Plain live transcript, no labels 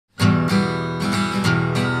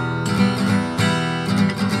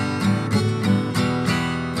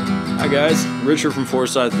guys, Richard from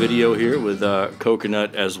Forsyth Video here with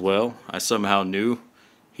Coconut as well. I somehow knew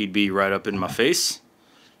he'd be right up in my face,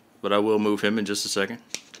 but I will move him in just a second.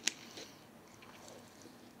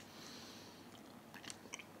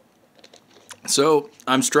 So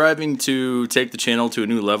I'm striving to take the channel to a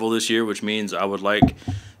new level this year, which means I would like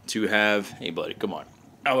to have, hey buddy, come on.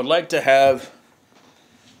 I would like to have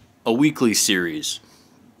a weekly series.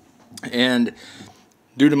 And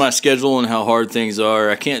due to my schedule and how hard things are,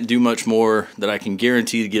 I can't do much more that I can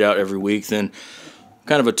guarantee to get out every week than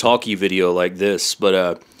kind of a talky video like this. But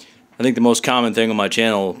I think the most common thing on my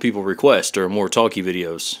channel people request are more talky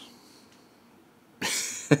videos.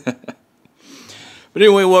 But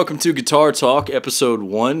anyway, welcome to Guitar Talk, episode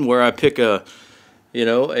 1, where I pick a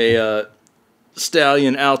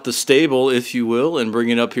stallion out the stable, if you will, and bring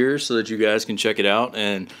it up here so that you guys can check it out.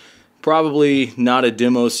 And probably not a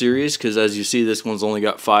demo series, because as you see, this one's only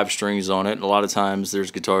got 5 strings on it. And a lot of times there's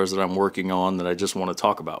guitars that I'm working on that I just want to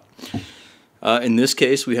talk about. In this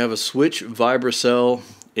case, we have a Switch Vibracell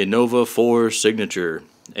Innovo 4 Signature.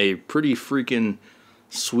 A pretty freaking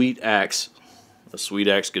sweet axe. A sweet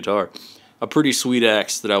axe guitar. A pretty sweet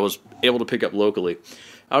axe that I was able to pick up locally.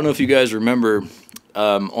 I don't know if you guys remember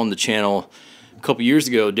on the channel a couple years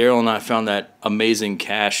ago, Daryl and I found that amazing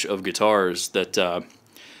cache of guitars that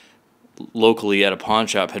locally at a pawn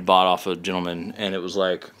shop had bought off a gentleman, and it was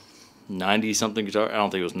like 90-something guitar. I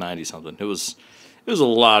don't think it was 90-something. It was a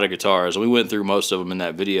lot of guitars. We went through most of them in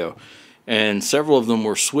that video, and several of them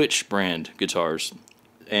were Switch brand guitars.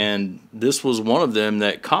 And this was one of them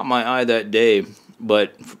that caught my eye that day.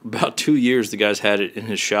 But for about 2 years, the guys had it in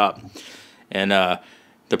his shop, and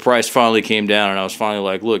the price finally came down, and I was finally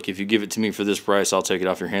like, look, if you give it to me for this price, I'll take it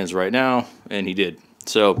off your hands right now, and he did.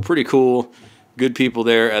 So pretty cool. Good people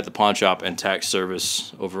there at the pawn shop and tax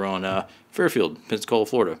service over on Fairfield, Pensacola,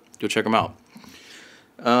 Florida. Go check them out.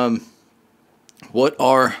 What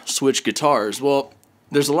are Switch guitars? Well,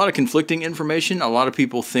 there's a lot of conflicting information. A lot of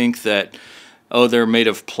people think that, oh, they're made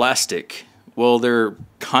of plastic. Well, they're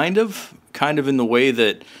kind of in the way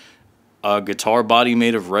that a guitar body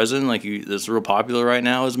made of resin, that's real popular right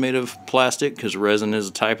now, is made of plastic, because resin is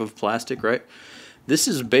a type of plastic, right? This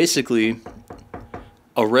is basically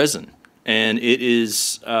a resin, and it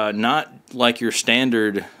is not like your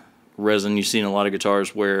standard resin you see in a lot of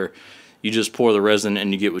guitars where you just pour the resin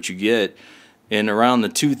and you get what you get. And around the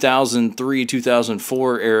 2003,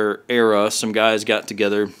 2004 era, some guys got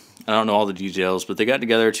together, I don't know all the details, but they got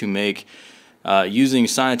together to make using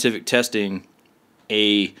scientific testing,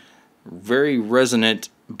 a very resonant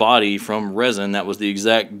body from resin that was the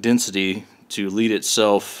exact density to lead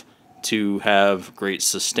itself to have great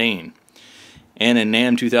sustain. And in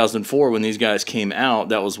NAMM 2004, when these guys came out,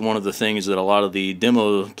 that was one of the things that a lot of the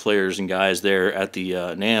demo players and guys there at the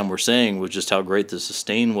NAMM were saying, was just how great the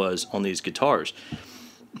sustain was on these guitars.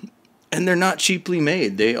 And they're not cheaply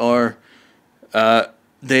made. They are...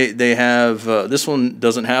 They have, this one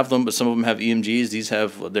doesn't have them, but some of them have EMGs. These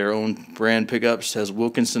have their own brand pickups. It has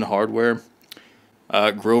Wilkinson hardware,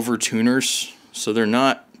 Grover tuners. So they're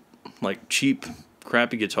not like cheap,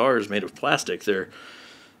 crappy guitars made of plastic. They're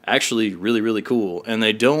actually really, really cool. And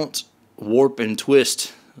they don't warp and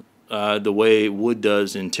twist the way wood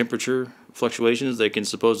does in temperature fluctuations. They can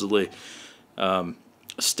supposedly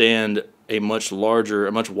stand a much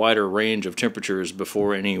wider range of temperatures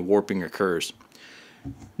before any warping occurs.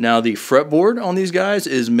 Now, the fretboard on these guys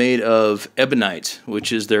is made of ebonite,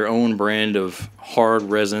 which is their own brand of hard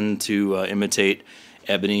resin to imitate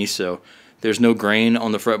ebony. So there's no grain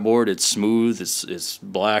on the fretboard. It's smooth, it's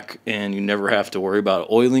black, and you never have to worry about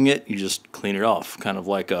oiling it. You just clean it off, kind of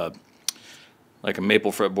like a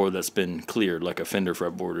maple fretboard that's been cleared, like a Fender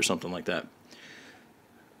fretboard or something like that.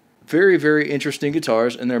 Very, very interesting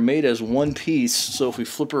guitars, and they're made as one piece. So if we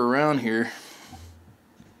flip her around here,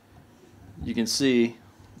 you can see,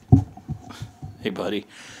 hey buddy,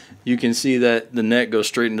 you can see that the neck goes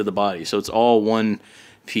straight into the body. So it's all one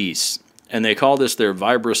piece. And they call this their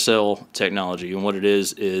Vibracell technology. And what it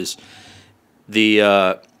is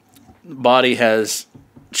the body has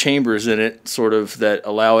chambers in it, sort of, that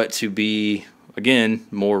allow it to be, again,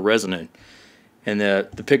 more resonant. And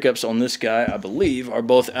the pickups on this guy, I believe, are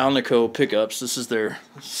both Alnico pickups. This is their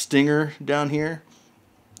Stinger down here,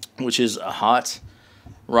 which is a hot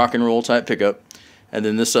rock and roll type pickup, and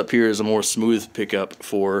then this up here is a more smooth pickup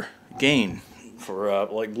for gain, for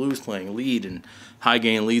like blues playing, lead and high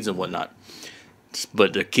gain leads and whatnot,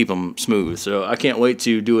 but to keep them smooth. So I can't wait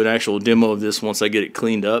to do an actual demo of this once I get it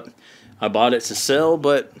cleaned up. I bought it to sell,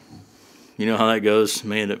 but you know how that goes,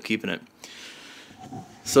 may end up keeping it.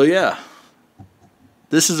 So yeah,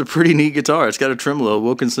 this is a pretty neat guitar. It's got a tremolo,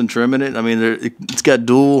 Wilkinson trim in it. I mean, it's got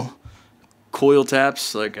dual coil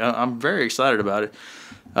taps. Like, I'm very excited about it.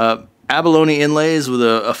 Abalone inlays with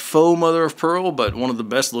a faux mother of pearl, but one of the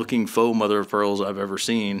best looking faux mother of pearls I've ever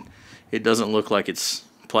seen. It doesn't look like it's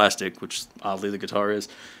plastic, which oddly the guitar is.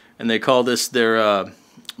 And they call this their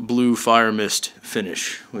blue fire mist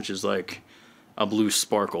finish, which is like a blue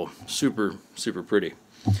sparkle. Super, super pretty.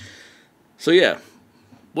 So yeah,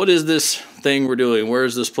 what is this thing we're doing? Where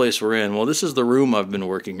is this place we're in? Well, this is the room I've been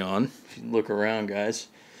working on. If you look around, guys.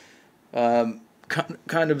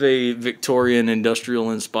 Kind of a Victorian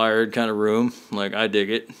industrial inspired kind of room. Like, I dig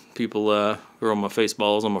it. People who are on my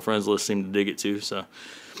Faceballs on my friends list seem to dig it too. So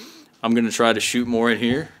I'm going to try to shoot more in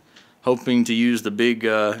here, hoping to use the big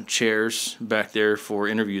chairs back there for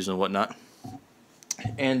interviews and whatnot.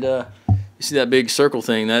 And you see that big circle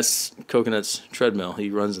thing? That's Coconut's treadmill. He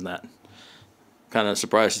runs in that. Kind of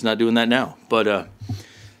surprised he's not doing that now. But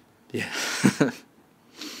yeah.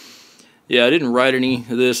 Yeah, I didn't write any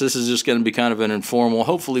of this. This is just going to be kind of an informal,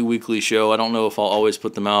 hopefully weekly show. I don't know if I'll always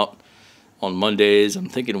put them out on Mondays. I'm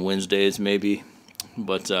thinking Wednesdays maybe.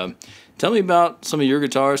 But tell me about some of your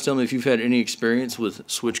guitars. Tell me if you've had any experience with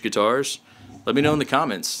Switch guitars. Let me know in the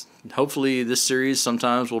comments. Hopefully this series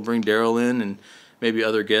sometimes we'll bring Daryl in and maybe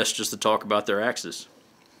other guests just to talk about their axes.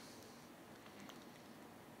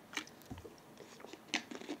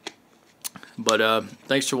 But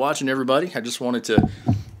thanks for watching, everybody. I just wanted to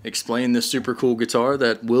explain this super cool guitar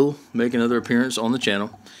that will make another appearance on the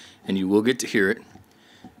channel, and you will get to hear it.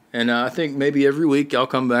 And I think maybe every week I'll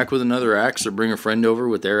come back with another axe or bring a friend over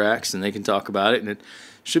with their axe and they can talk about it, and it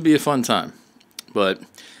should be a fun time. But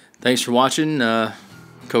thanks for watching.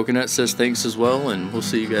 Coconut says thanks as well, and we'll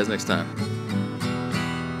see you guys next time.